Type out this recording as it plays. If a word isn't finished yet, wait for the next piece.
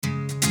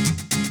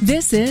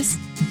This is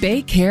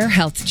BayCare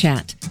Health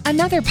Chat,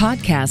 another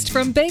podcast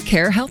from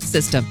BayCare Health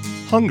System.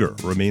 Hunger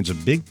remains a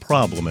big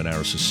problem in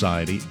our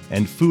society,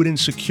 and food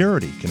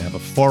insecurity can have a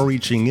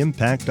far-reaching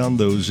impact on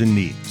those in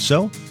need.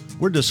 So,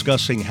 we're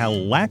discussing how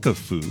lack of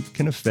food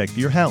can affect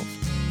your health.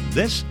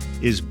 This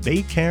is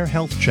BayCare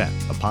Health Chat,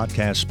 a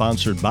podcast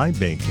sponsored by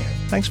BayCare.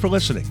 Thanks for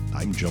listening.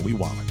 I'm Joey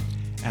Wallach.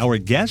 Our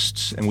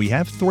guests, and we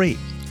have three.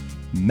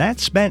 Matt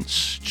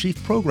Spence,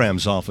 Chief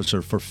Programs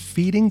Officer for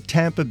Feeding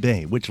Tampa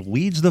Bay, which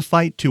leads the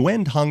fight to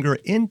end hunger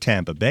in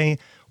Tampa Bay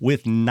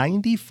with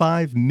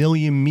 95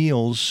 million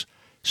meals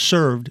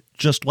served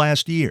just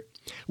last year.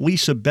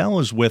 Lisa Bell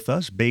is with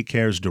us,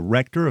 BayCare's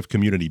Director of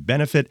Community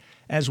Benefit,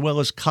 as well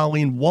as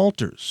Colleen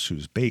Walters,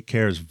 who's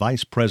BayCare's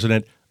Vice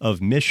President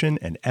of Mission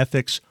and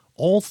Ethics.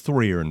 All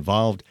three are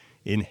involved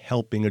in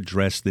helping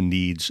address the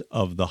needs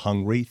of the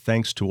hungry.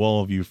 Thanks to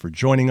all of you for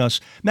joining us.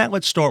 Matt,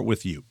 let's start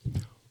with you.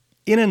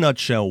 In a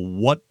nutshell,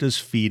 what does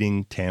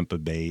Feeding Tampa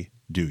Bay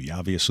do? You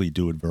obviously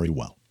do it very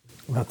well.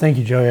 Well, thank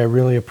you, Joey. I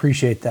really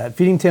appreciate that.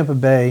 Feeding Tampa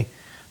Bay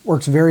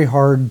works very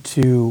hard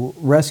to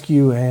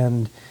rescue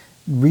and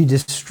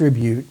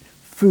redistribute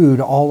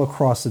food all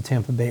across the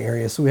Tampa Bay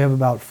area. So we have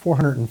about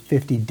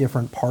 450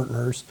 different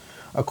partners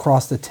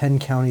across the 10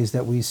 counties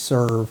that we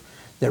serve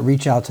that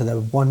reach out to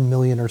the 1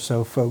 million or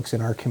so folks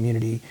in our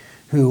community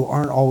who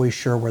aren't always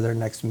sure where their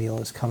next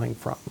meal is coming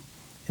from.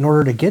 In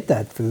order to get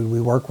that food, we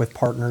work with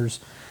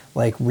partners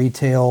like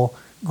retail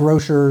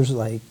grocers,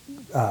 like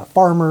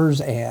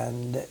farmers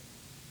and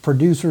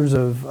producers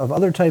of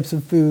other types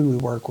of food. We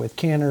work with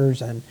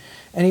canners and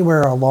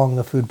anywhere along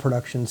the food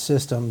production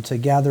system to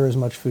gather as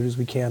much food as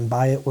we can,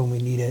 buy it when we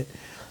need it.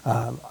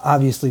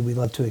 Obviously, we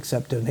love to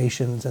accept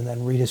donations and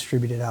then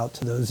redistribute it out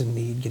to those in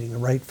need, getting the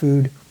right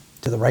food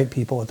to the right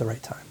people at the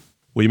right time.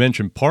 Well, you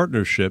mentioned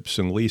partnerships,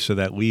 and Lisa,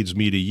 that leads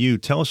me to you.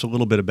 Tell us a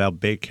little bit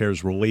about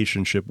BayCare's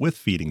relationship with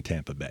Feeding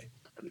Tampa Bay.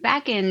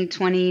 Back in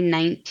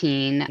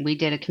 2019, we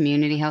did a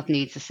community health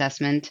needs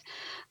assessment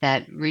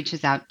that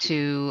reaches out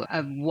to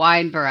a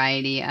wide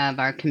variety of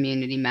our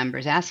community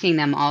members, asking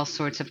them all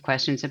sorts of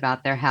questions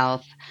about their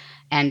health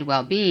and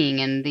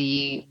well-being. And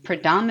the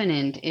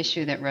predominant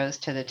issue that rose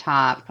to the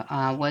top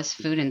was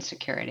food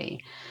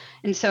insecurity.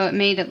 And so it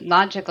made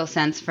logical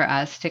sense for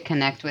us to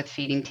connect with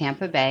Feeding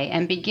Tampa Bay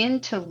and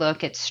begin to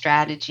look at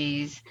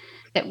strategies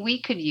that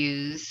we could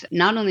use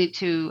not only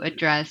to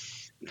address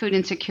food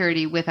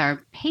insecurity with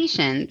our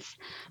patients,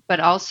 but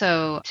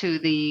also to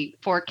the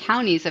 4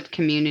 counties of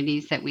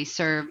communities that we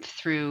serve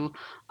through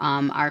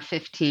our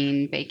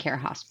 15 BayCare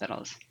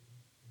hospitals.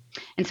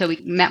 And so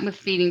we met with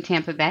Feeding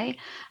Tampa Bay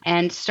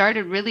and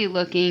started really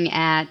looking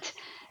at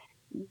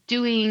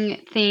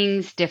doing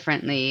things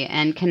differently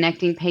and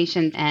connecting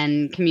patient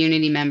and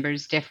community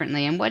members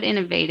differently, and what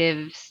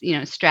innovative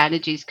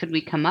strategies could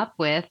we come up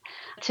with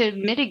to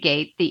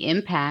mitigate the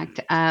impact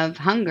of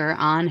hunger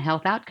on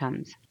health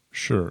outcomes.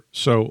 Sure.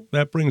 So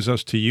that brings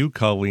us to you,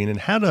 Colleen.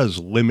 And how does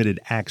limited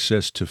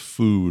access to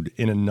food,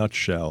 in a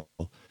nutshell,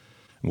 and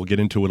we'll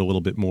get into it a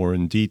little bit more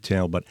in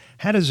detail, but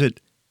how does it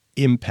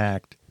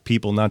impact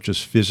people not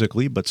just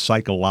physically, but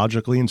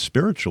psychologically and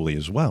spiritually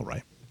as well,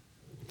 right?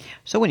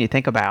 So when you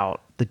think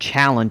about the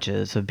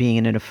challenges of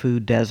being in a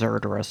food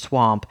desert or a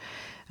swamp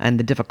and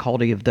the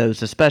difficulty of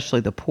those, especially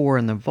the poor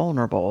and the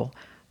vulnerable,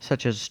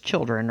 such as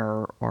children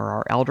or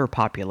our elder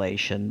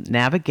population,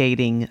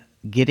 navigating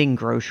getting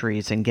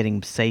groceries and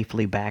getting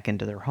safely back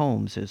into their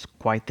homes is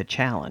quite the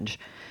challenge.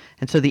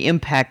 And so the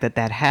impact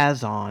that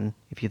has on,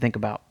 if you think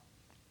about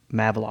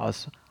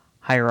Maslow's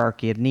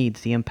hierarchy of needs,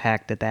 the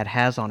impact that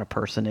has on a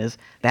person is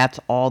that's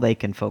all they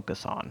can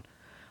focus on.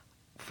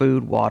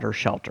 Food, water,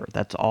 shelter.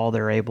 That's all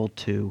they're able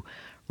to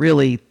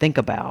really think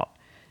about,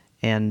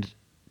 and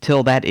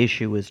till that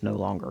issue is no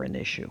longer an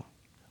issue.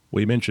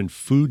 Well, you mentioned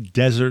food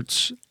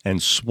deserts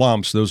and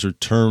swamps. Those are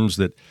terms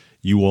that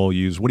you all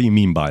use. What do you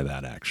mean by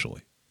that,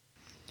 actually?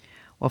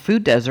 Well,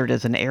 food desert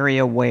is an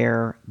area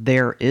where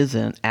there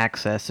isn't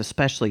access,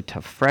 especially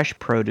to fresh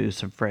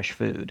produce and fresh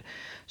food.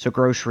 So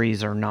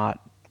groceries are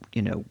not,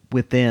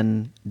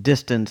 within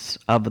distance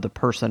of the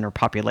person or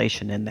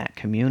population in that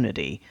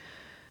community.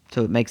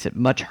 So it makes it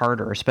much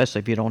harder, especially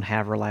if you don't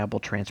have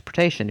reliable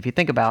transportation. If you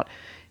think about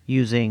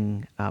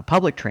using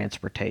public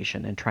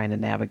transportation and trying to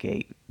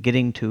navigate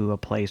getting to a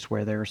place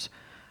where there's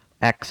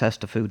access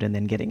to food and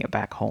then getting it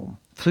back home.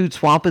 Food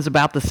swamp is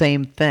about the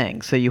same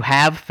thing. So you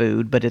have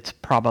food, but it's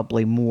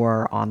probably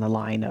more on the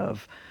line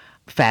of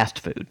fast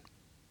food.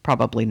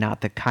 Probably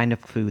not the kind of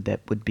food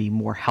that would be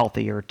more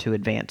healthier to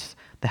advance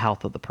the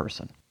health of the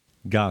person.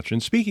 Gotcha.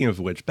 And speaking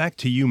of which, back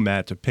to you,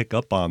 Matt, to pick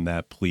up on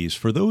that, please.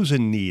 For those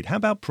in need, how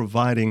about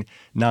providing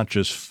not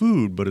just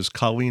food, but as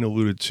Colleen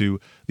alluded to,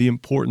 the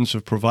importance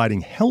of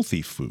providing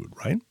healthy food,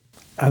 right?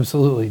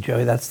 Absolutely,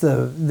 Joey. That's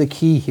the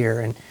key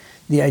here. And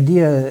the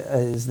idea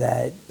is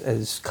that,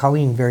 as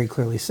Colleen very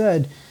clearly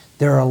said,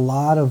 there are a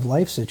lot of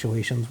life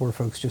situations where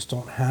folks just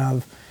don't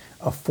have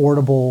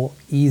affordable,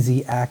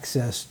 easy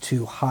access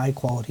to high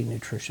quality,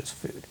 nutritious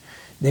food.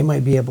 they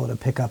might be able to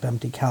pick up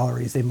empty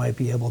calories. They might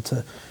be able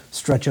to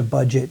stretch a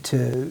budget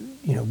to,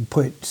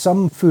 put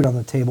some food on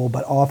the table,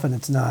 but often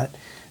it's not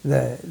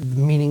the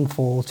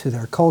meaningful to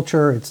their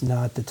culture. It's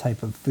not the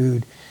type of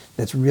food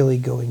that's really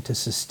going to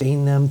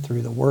sustain them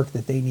through the work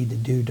that they need to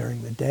do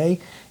during the day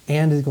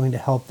and is going to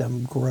help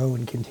them grow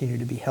and continue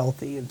to be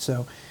healthy. And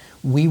so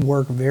we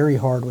work very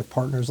hard with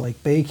partners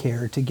like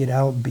Baycare to get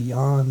out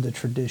beyond the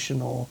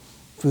traditional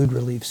food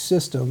relief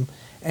system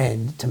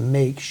and to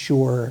make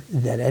sure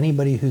that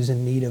anybody who's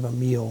in need of a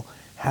meal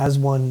has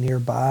one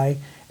nearby.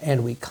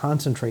 And we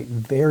concentrate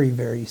very,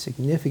 very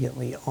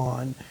significantly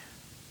on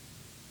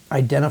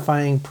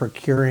identifying,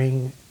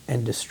 procuring,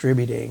 and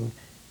distributing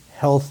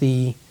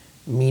healthy,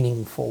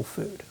 meaningful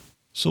food.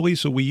 So,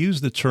 Lisa, we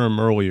used the term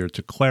earlier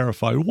to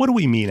clarify. What do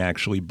we mean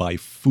actually by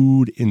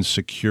food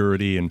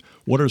insecurity, and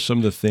what are some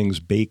of the things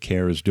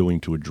Baycare is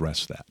doing to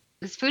address that?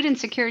 This food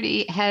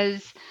insecurity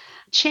has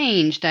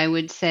changed, I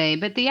would say,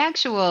 but the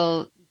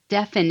actual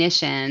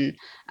definition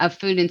of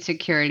food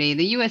insecurity,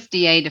 the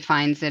USDA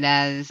defines it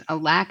as a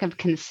lack of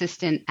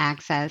consistent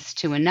access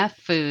to enough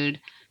food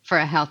for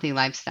a healthy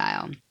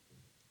lifestyle.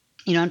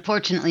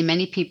 Unfortunately,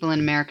 many people in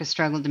America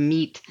struggle to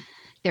meet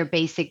their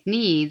basic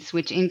needs,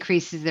 which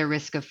increases their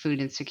risk of food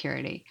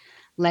insecurity.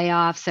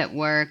 Layoffs at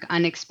work,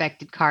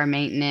 unexpected car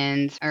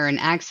maintenance, or an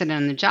accident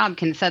on the job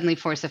can suddenly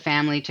force a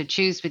family to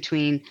choose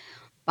between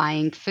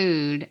buying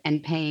food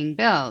and paying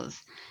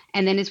bills.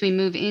 And then as we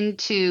move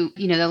into,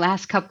 the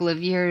last couple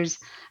of years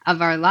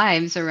of our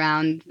lives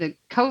around the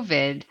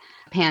COVID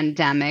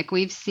pandemic,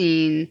 we've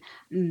seen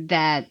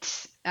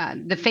that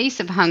the face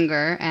of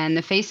hunger and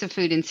the face of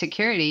food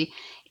insecurity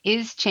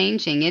is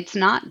changing. It's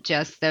not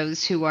just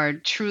those who are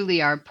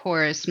truly our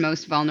poorest,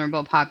 most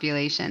vulnerable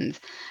populations.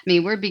 I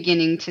mean, we're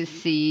beginning to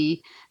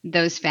see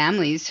those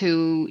families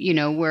who,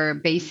 were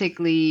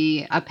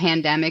basically a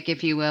pandemic,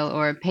 if you will,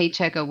 or a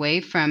paycheck away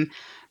from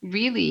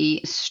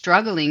really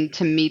struggling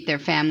to meet their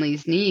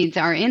family's needs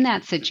are in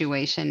that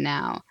situation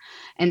now.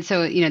 And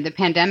so, the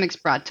pandemic's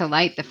brought to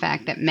light the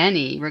fact that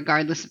many,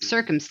 regardless of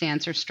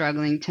circumstance, are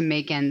struggling to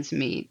make ends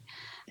meet.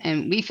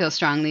 And we feel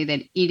strongly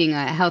that eating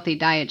a healthy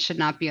diet should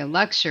not be a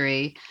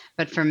luxury,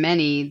 but for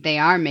many, they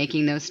are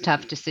making those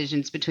tough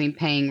decisions between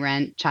paying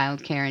rent,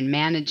 childcare, and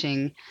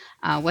managing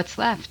what's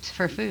left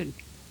for food.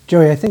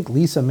 Joey, I think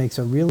Lisa makes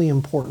a really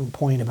important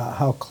point about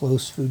how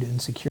close food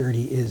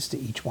insecurity is to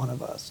each one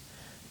of us.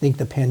 I think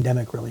the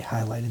pandemic really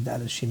highlighted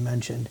that, as she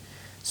mentioned.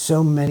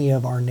 So many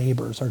of our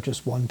neighbors are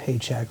just one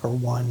paycheck or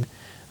one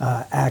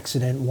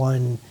accident,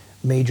 one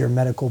major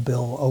medical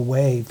bill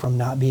away from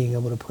not being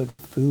able to put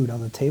food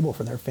on the table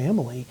for their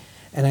family.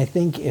 And I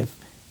think if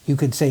you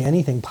could say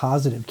anything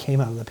positive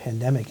came out of the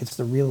pandemic, it's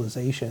the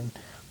realization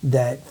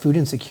that food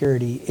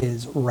insecurity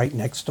is right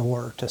next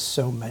door to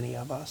so many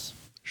of us.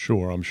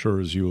 Sure, I'm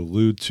sure as you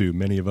allude to,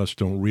 many of us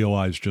don't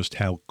realize just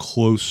how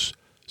close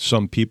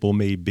some people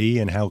may be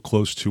and how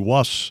close to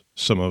us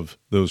some of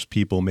those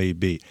people may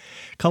be.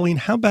 Colleen,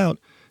 how about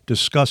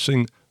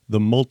discussing the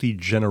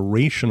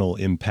multi-generational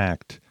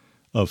impact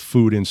of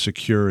food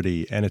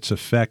insecurity and its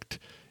effect,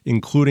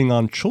 including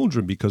on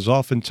children? Because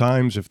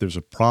oftentimes if there's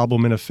a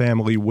problem in a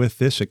family with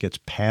this, it gets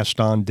passed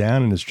on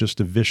down and it's just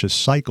a vicious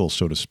cycle,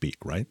 so to speak,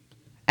 right?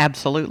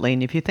 Absolutely.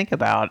 And if you think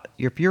about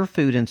if you're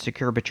food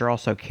insecure, but you're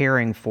also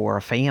caring for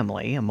a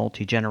family, a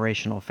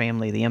multi-generational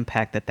family, the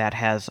impact that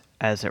has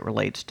as it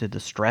relates to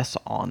the stress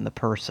on the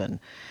person.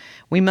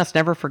 We must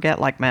never forget,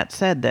 like Matt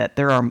said, that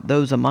there are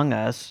those among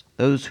us,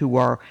 those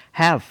who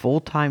have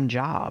full-time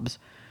jobs,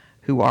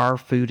 who are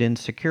food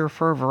insecure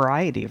for a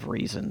variety of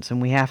reasons. And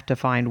we have to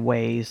find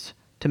ways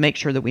to make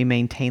sure that we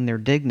maintain their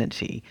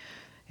dignity.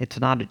 It's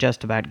not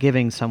just about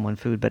giving someone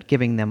food, but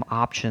giving them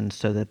options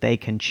so that they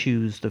can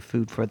choose the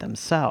food for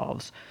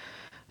themselves.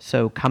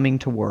 So coming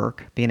to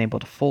work, being able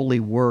to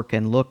fully work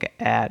and look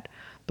at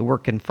the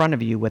work in front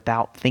of you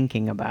without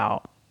thinking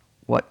about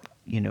what,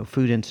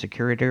 food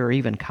insecurity or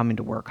even coming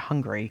to work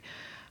hungry.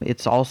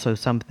 It's also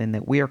something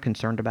that we are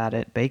concerned about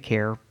at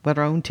Baycare with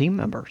our own team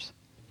members.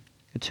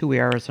 It's who we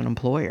are as an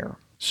employer.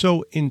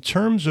 So in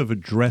terms of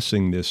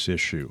addressing this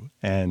issue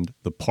and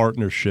the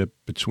partnership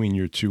between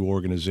your two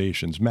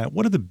organizations, Matt,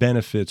 what are the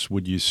benefits,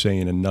 would you say,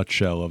 in a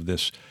nutshell, of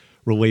this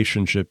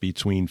relationship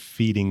between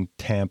Feeding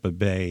Tampa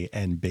Bay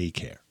and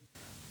Baycare?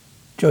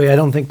 Joey, I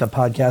don't think the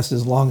podcast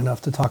is long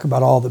enough to talk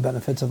about all the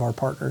benefits of our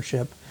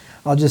partnership.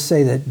 I'll just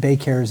say that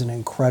Baycare is an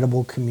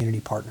incredible community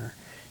partner,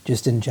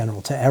 just in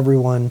general, to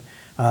everyone,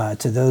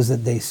 to those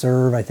that they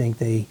serve. I think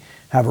they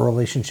have a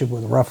relationship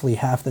with roughly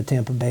half the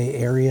Tampa Bay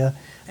area,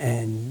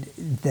 and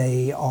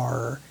they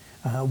are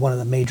one of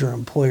the major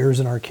employers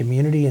in our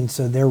community, and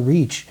so their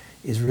reach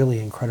is really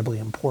incredibly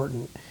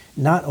important,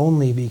 not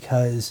only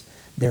because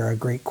they're a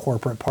great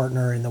corporate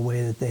partner in the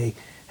way that they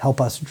help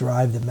us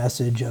drive the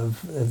message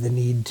of the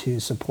need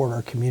to support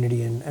our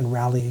community and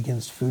rally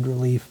against food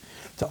relief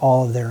to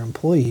all of their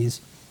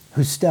employees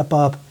who step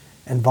up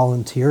and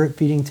volunteer at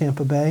Feeding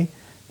Tampa Bay.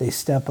 They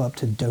step up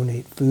to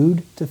donate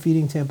food to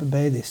Feeding Tampa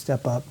Bay. They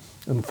step up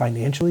and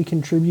financially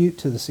contribute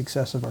to the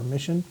success of our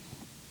mission.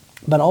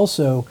 But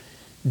also,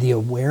 the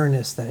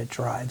awareness that it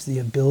drives, the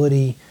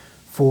ability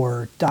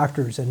for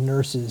doctors and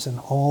nurses and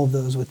all of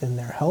those within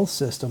their health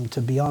system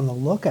to be on the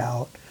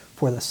lookout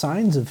for the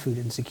signs of food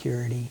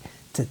insecurity,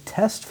 to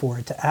test for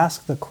it, to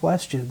ask the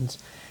questions,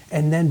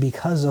 and then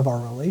because of our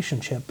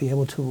relationship, be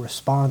able to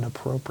respond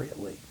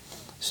appropriately.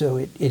 So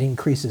it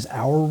increases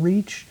our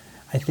reach.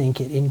 I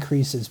think it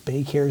increases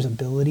Baycare's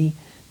ability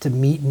to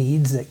meet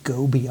needs that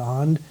go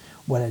beyond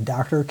what a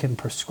doctor can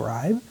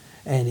prescribe.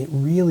 And it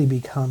really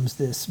becomes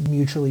this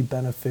mutually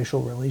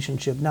beneficial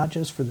relationship, not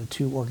just for the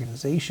two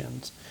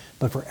organizations,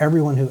 but for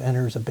everyone who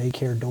enters a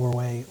Baycare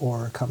doorway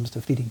or comes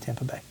to Feeding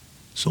Tampa Bay.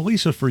 So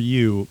Lisa, for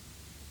you,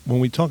 when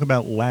we talk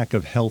about lack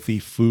of healthy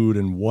food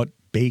and what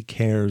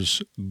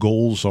Baycare's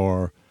goals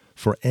are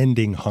for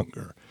ending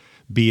hunger,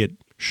 be it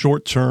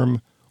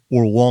short-term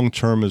or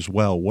long-term as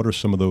well, what are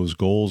some of those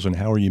goals and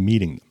how are you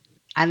meeting them?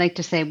 I like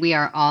to say we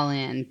are all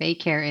in.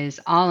 Baycare is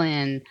all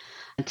in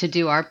to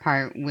do our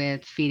part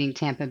with Feeding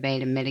Tampa Bay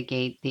to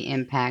mitigate the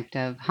impact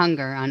of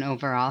hunger on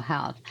overall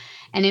health.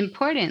 And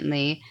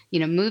importantly,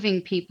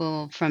 moving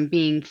people from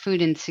being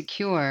food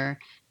insecure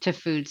to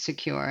food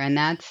secure. And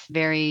that's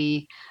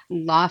very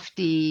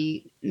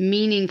lofty,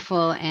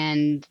 meaningful,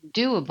 and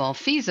doable,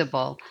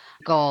 feasible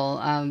goal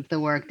of the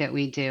work that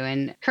we do.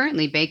 And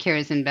currently, Baycare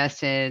has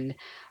invested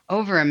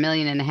over $1.5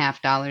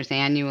 million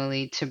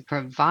annually to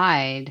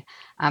provide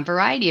a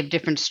variety of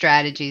different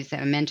strategies that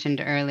I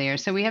mentioned earlier.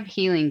 So we have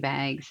healing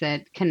bags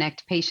that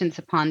connect patients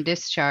upon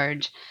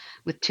discharge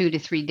with 2 to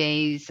 3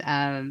 days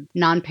of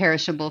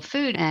non-perishable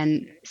food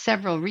and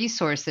several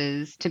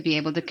resources to be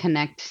able to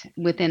connect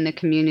within the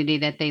community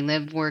that they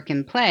live, work,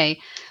 and play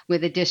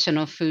with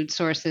additional food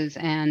sources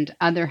and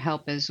other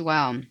help as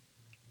well.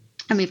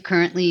 And we've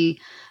currently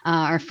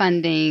are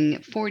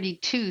funding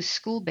 42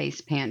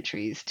 school-based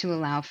pantries to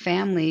allow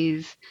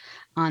families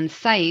on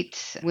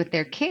site with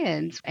their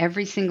kids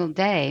every single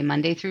day,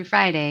 Monday through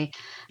Friday,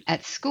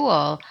 at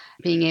school,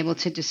 being able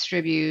to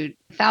distribute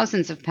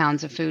thousands of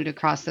pounds of food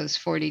across those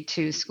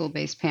 42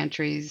 school-based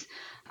pantries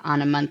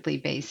on a monthly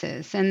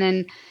basis. And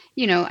then,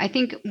 I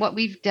think what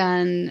we've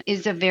done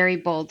is a very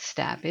bold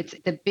step. It's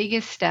the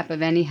biggest step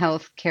of any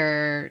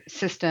healthcare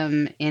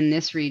system in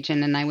this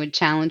region. And I would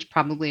challenge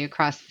probably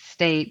across the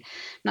state,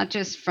 not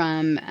just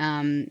from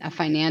a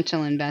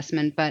financial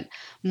investment, but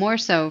more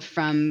so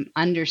from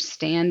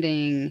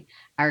understanding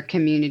our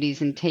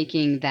communities and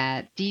taking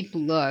that deep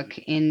look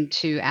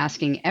into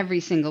asking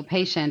every single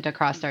patient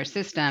across our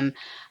system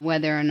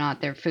whether or not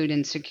they're food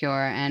insecure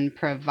and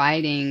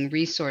providing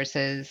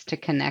resources to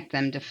connect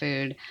them to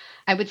food.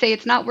 I would say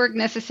it's not work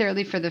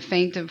necessarily for the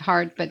faint of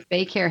heart, but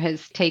Baycare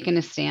has taken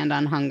a stand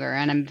on hunger,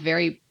 and I'm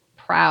very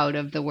proud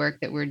of the work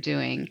that we're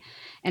doing.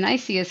 And I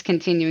see us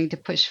continuing to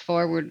push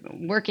forward,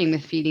 working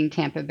with Feeding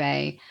Tampa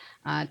Bay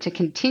to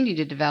continue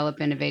to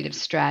develop innovative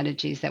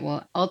strategies that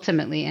will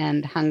ultimately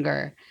end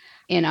hunger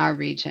in our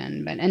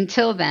region. But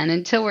until then,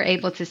 until we're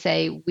able to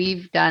say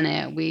we've done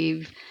it,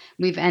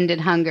 we've ended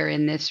hunger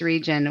in this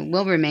region,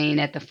 we'll remain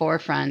at the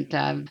forefront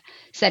of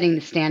setting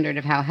the standard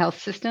of how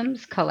health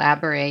systems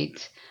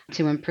collaborate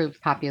to improve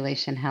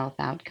population health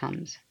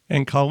outcomes.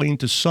 And Colleen,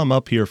 to sum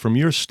up here from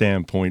your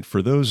standpoint,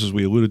 for those, as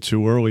we alluded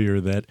to earlier,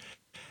 that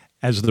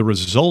as the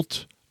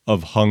result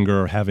of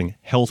hunger having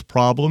health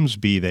problems,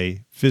 be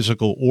they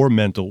physical or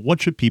mental,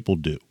 what should people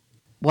do?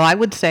 Well, I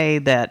would say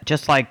that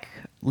just like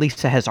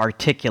Lisa has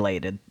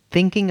articulated,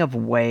 thinking of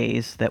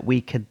ways that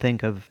we could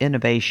think of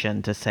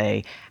innovation to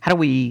say, how do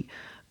we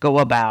go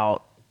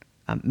about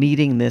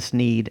meeting this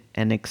need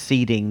and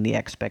exceeding the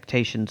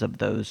expectations of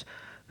those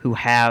who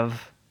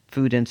have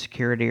food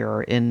insecurity or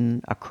are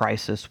in a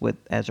crisis with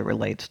as it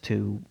relates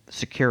to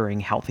securing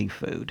healthy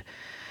food.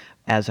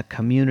 As a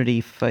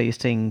community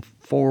facing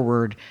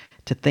forward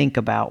to think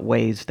about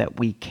ways that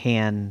we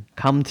can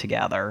come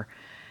together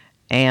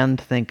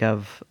and think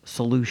of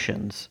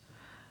solutions,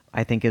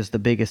 I think is the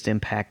biggest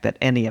impact that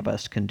any of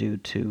us can do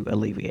to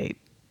alleviate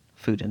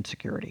food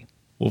insecurity.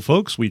 Well,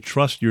 folks, we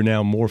trust you're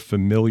now more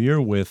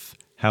familiar with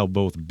how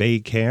both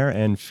Baycare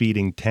and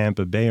Feeding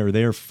Tampa Bay are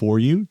there for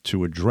you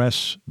to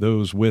address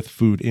those with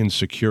food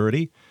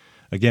insecurity.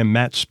 Again,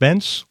 Matt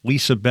Spence,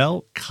 Lisa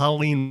Bell,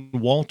 Colleen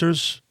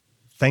Walters,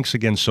 thanks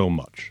again so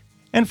much.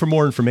 And for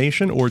more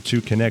information or to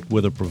connect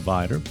with a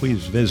provider,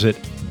 please visit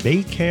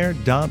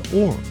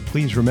baycare.org.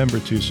 Please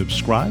remember to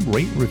subscribe,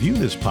 rate, and review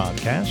this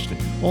podcast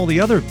and all the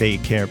other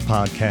Baycare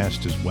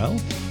podcasts as well.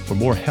 For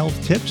more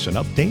health tips and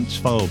updates,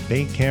 follow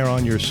Baycare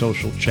on your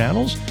social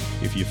channels.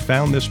 If you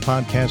found this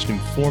podcast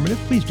informative,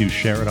 please do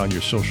share it on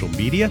your social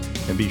media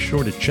and be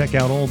sure to check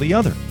out all the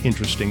other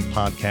interesting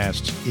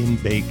podcasts in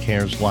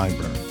Baycare's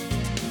library.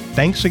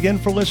 Thanks again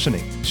for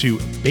listening to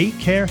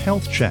Baycare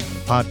Health Chat, a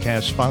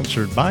podcast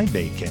sponsored by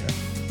Baycare,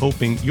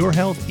 hoping your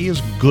health is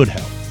good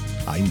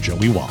health. I'm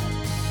Joey Wall.